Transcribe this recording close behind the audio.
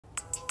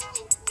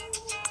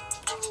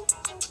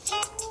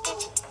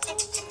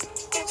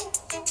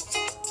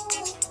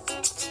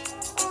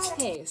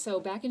Okay, so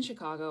back in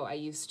Chicago,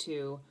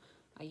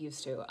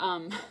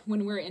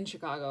 when we're in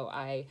Chicago,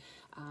 I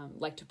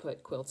like to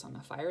put quilts on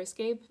the fire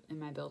escape in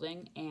my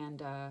building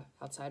and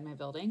outside my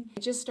building. I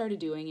just started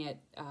doing it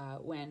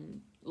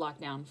when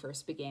lockdown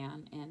first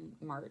began in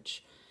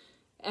March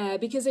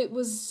because it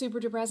was super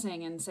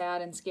depressing and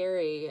sad and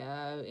scary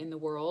in the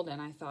world,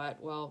 and I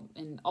thought, well,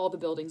 in all the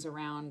buildings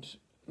around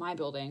my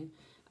building,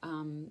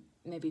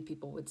 maybe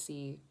people would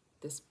see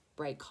this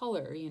bright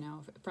color, you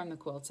know, from the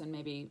quilts, and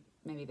maybe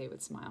they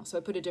would smile. So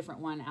I put a different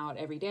one out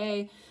every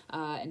day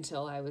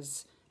until I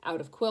was out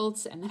of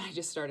quilts, and then I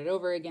just started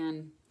over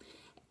again.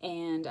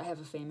 And I have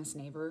a famous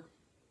neighbor.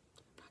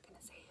 I'm not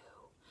gonna say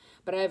who,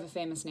 but I have a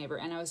famous neighbor,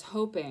 and I was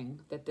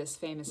hoping that this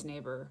famous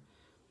neighbor,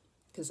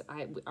 because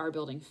our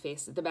building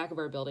faces, the back of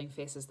our building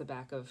faces the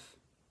back of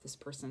this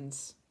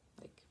person's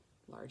like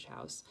large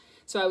house.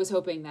 So I was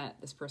hoping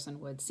that this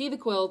person would see the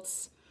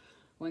quilts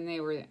when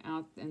they were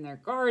out in their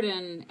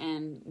garden,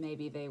 and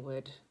maybe they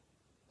would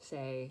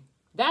say,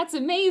 "That's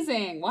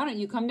amazing! Why don't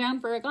you come down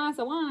for a glass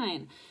of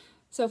wine?"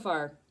 So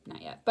far,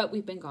 not yet, but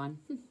we've been gone.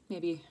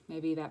 Maybe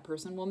that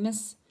person will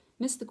miss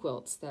the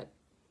quilts that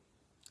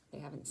they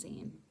haven't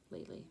seen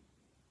lately.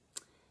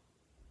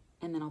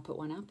 And then I'll put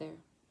one out there,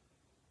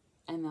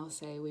 and they'll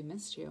say, "We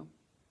missed you.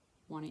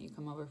 Why don't you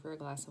come over for a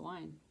glass of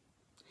wine?"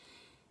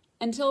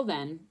 Until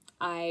then,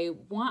 I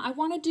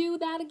want to do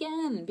that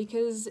again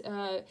because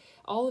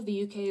all of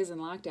the UK is in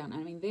lockdown.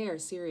 I mean, they are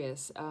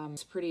serious.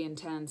 It's pretty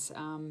intense.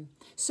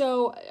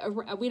 So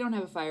we don't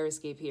have a fire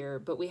escape here,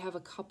 but we have a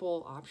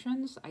couple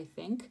options, I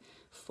think,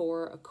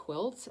 for a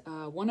quilt.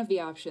 One of the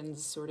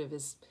options sort of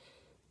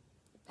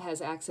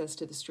has access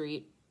to the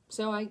street.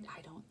 So I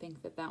don't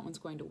think that one's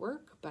going to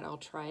work, but I'll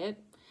try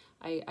it.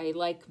 I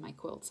like my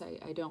quilts.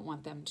 I don't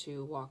want them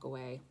to walk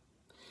away.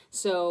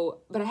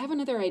 So, but I have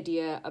another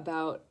idea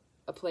about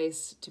a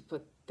place to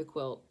put the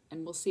quilt,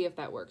 and we'll see if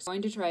that works. I'm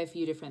going to try a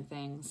few different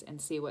things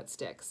and see what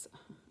sticks.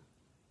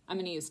 I'm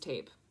going to use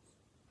tape.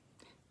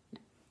 No,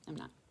 I'm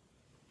not.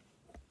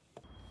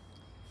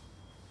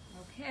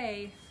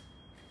 Okay,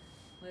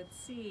 let's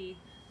see.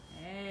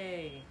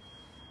 Hey,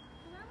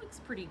 well, that looks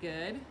pretty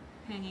good,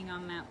 hanging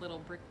on that little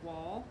brick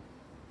wall.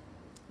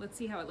 Let's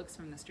see how it looks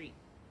from the street.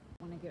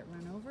 Want to get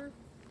run over?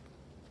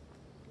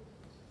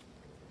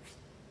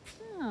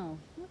 Oh,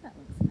 well, that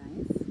looks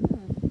nice.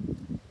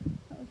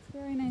 That looks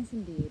very nice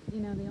indeed. You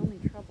know, the only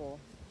trouble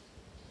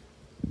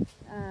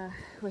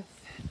with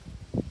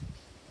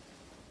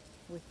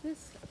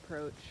this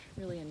approach,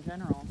 really in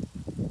general,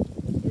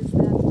 is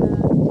that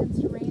it tends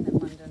to rain in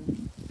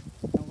London,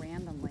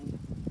 randomly,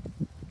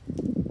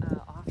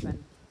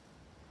 often.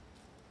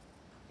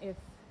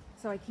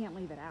 So I can't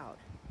leave it out.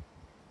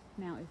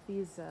 Now, if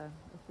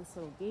this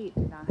little gate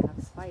did not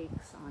have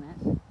spikes on it,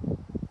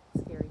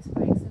 scary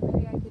spikes, then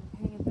maybe I could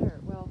hang it there.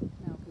 Well,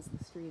 no, because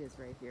the street is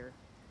right here.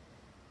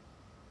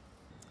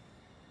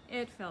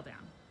 It fell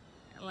down,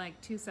 like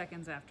 2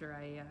 seconds after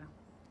I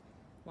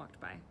walked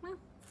by. Well,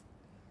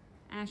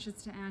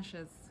 ashes to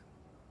ashes.